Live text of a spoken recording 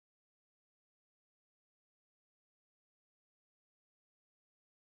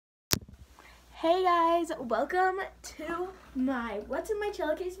Hey guys, welcome to my What's in My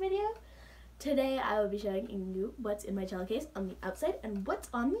Cello Case video. Today I will be showing you what's in my cello case on the outside and what's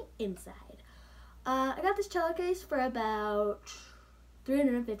on the inside. I got this cello case for about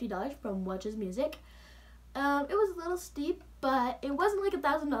 $350 from Watches Music. It was a little steep, but it wasn't like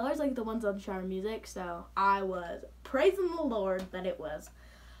 $1,000 like the ones on Charm Music, so I was praising the Lord that it was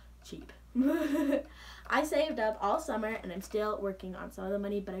cheap. I saved up all summer and I'm still working on some of the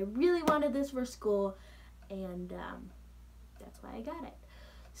money, but I really wanted this for school, and that's why I got it.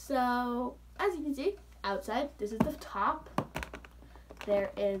 So as you can see outside, this is the top.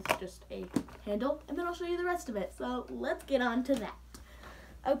 There is just a handle, and then I'll show you the rest of it. So let's get on to that.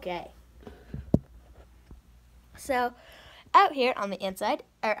 Okay. So out here on the inside,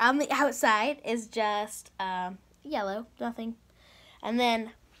 or on the outside, is just yellow, nothing. And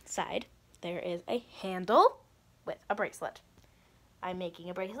then side, there is a handle with a bracelet. I'm making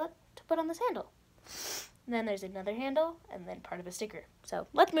a bracelet to put on this handle. And then there's another handle, and then part of a sticker. So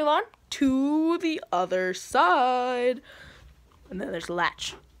let's move on to the other side. And then there's a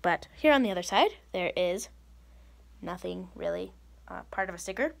latch. But here on the other side, there is nothing really, part of a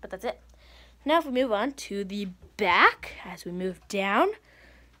sticker, but that's it. Now if we move on to the back, as we move down,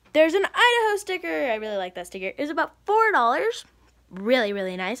 there's an Idaho sticker. I really like that sticker. It's about $4. Really,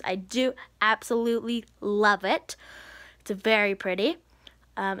 really nice. I do absolutely love it. It's very pretty.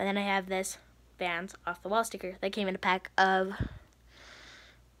 And then I have this Vans off the wall sticker that came in a pack of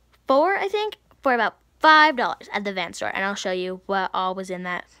 4, I think, for about $5 at the Vans store. And I'll show you what all was in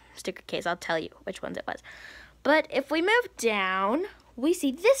that sticker case. I'll tell you which ones it was. But if we move down, we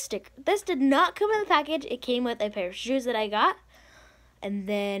see this sticker. This did not come in the package. It came with a pair of shoes that I got. And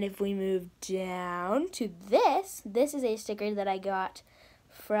then if we move down to this is a sticker that I got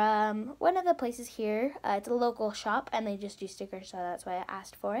from one of the places here. It's a local shop, and they just do stickers, so that's why I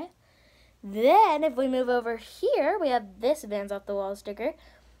asked for it. Then if we move over here, we have this Vans Off the Wall sticker.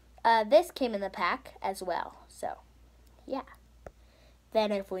 This came in the pack as well, so yeah.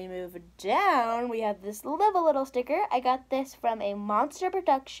 Then if we move down, we have this Live a Little sticker. I got this from a monster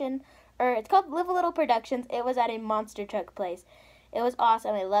production, or it's called Live a Little Productions. It was at a monster truck place. It was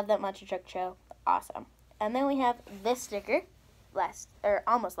awesome. I love that monster truck show. Awesome. And then we have this sticker,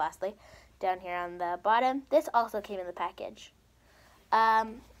 almost lastly, down here on the bottom. This also came in the package.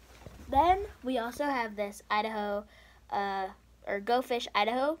 Then we also have this Idaho, or Go Fish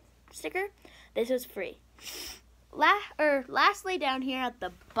Idaho sticker. This was free. Lastly, down here at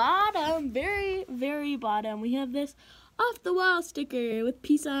the bottom, very, very bottom, we have this Off the Wall sticker with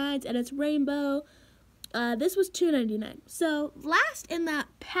peace signs, and it's rainbow. This was $2.99. So last in that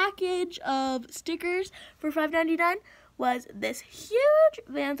package of stickers for $5.99 was this huge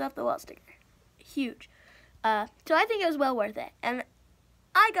Vans Off the Wall sticker. Huge. So I think it was well worth it. And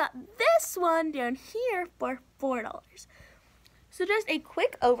I got this one down here for $4. So just a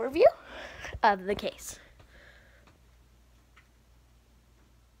quick overview of the case.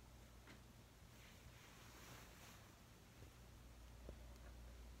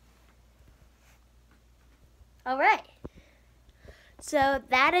 All right, so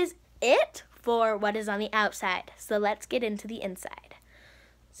that is it for what is on the outside. So let's get into the inside.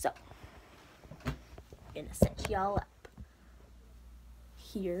 So I'm gonna set y'all up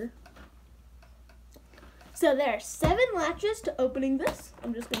here. So there are 7 latches to opening this.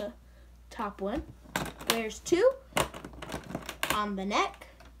 I'm just gonna top one. There's 2 on the neck.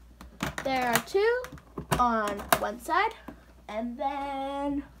 There are 2 on one side, and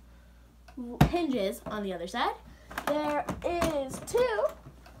then hinges on the other side. There is 2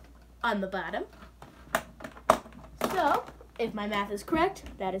 on the bottom. So, if my math is correct,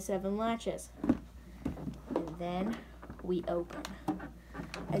 that is 7 latches. And then we open.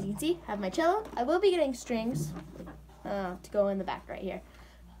 As you can see, I have my cello. I will be getting strings to go in the back right here,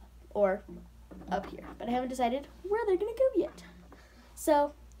 or up here, but I haven't decided where they're gonna go yet.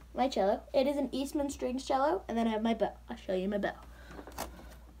 So, my cello, it is an Eastman strings cello, and then I have my bow. I'll show you my bow.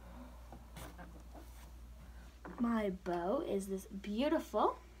 My bow is this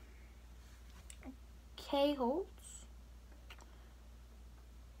beautiful K-Holtz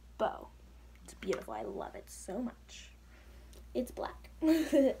bow. It's beautiful. I love it so much. It's black.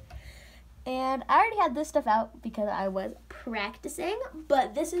 And I already had this stuff out because I was practicing,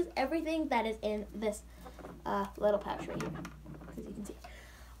 but this is everything that is in this little pouch right here, as you can see.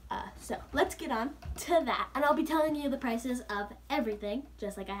 So let's get on to that, and I'll be telling you the prices of everything,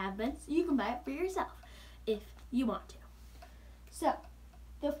 just like I have been, so you can buy it for yourself if you want to. So,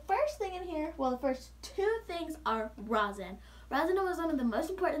 the first thing in here, well, the first 2 things are rosin. Rosin was one of the most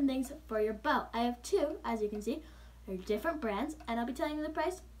important things for your bow. I have 2, as you can see. They're different brands, and I'll be telling you the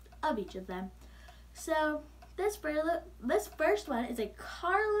price of each of them. So this first one is a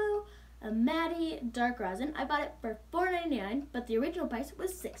Carlo Amati dark rosin. I bought it for $4.99, but the original price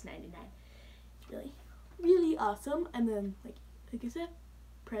was $6.99. It's really, really awesome. And then, like I said,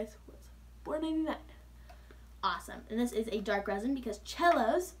 price was $4.99. Awesome. And this is a dark rosin because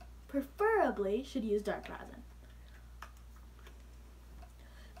cellos preferably should use dark rosin.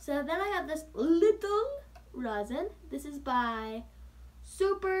 So then I have this little rosin. This is by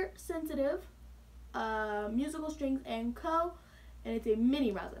Super Sensitive Musical Strings and Co. And it's a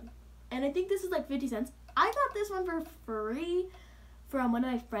mini rosin. And I think this is like 50 cents. I got this one for free from one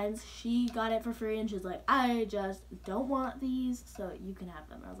of my friends. She got it for free and she's like, I just don't want these, so you can have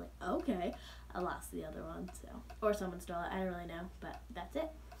them. And I was like, okay. I lost the other one, so, or someone stole it. I don't really know, but that's it.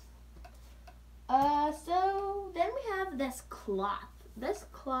 So then we have this cloth. This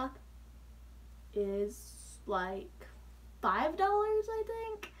cloth is like $5, I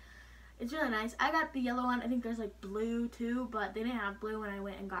think. It's really nice. I got the yellow one. I think there's like blue too, but they didn't have blue when I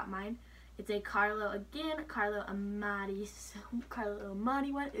went and got mine. It's a Carlo Amati. So Carlo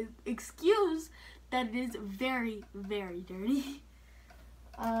Amati one. Excuse that it is very, very dirty.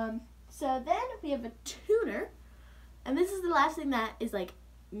 So then we have a tuner, and this is the last thing that is like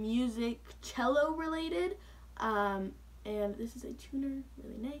music cello related. And this is a tuner,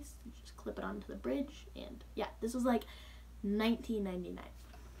 really nice. You just clip it onto the bridge, and yeah, this was like $19.99.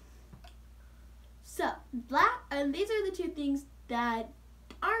 So and these are the two things that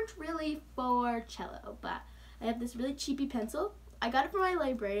aren't really for cello, but I have this really cheapy pencil. I got it from my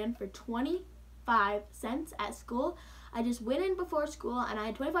librarian for 25 cents at school. I just went in before school and I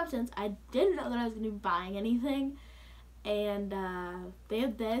had 25 cents. I didn't know that I was going to be buying anything. And they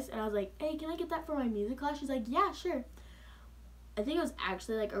had this and I was like, hey, can I get that for my music class? She's like, yeah, sure. I think it was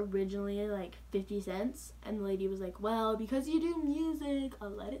actually like originally like 50 cents. And the lady was like, well, because you do music, I'll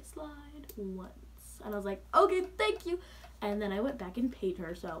let it slide once. And I was like, okay, thank you. And then I went back and paid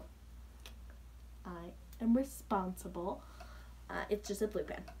her, so I am responsible. It's just a blue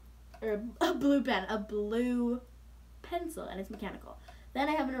pen. Or a blue pen, a blue pencil, and it's mechanical. Then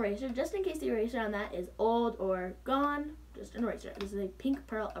I have an eraser, just in case the eraser on that is old or gone, just an eraser. This is a pink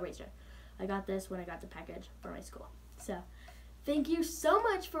pearl eraser. I got this when I got the package for my school. So, thank you so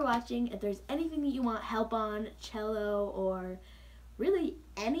much for watching. If there's anything that you want help on, cello, or really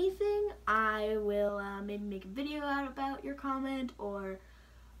anything, I will maybe make a video out about your comment, or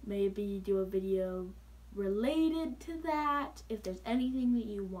maybe do a video related to that, if there's anything that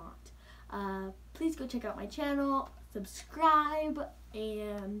you want. Please go check out my channel, subscribe,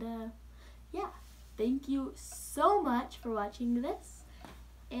 and yeah, thank you so much for watching this,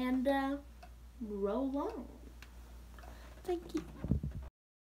 and roll on. Thank you.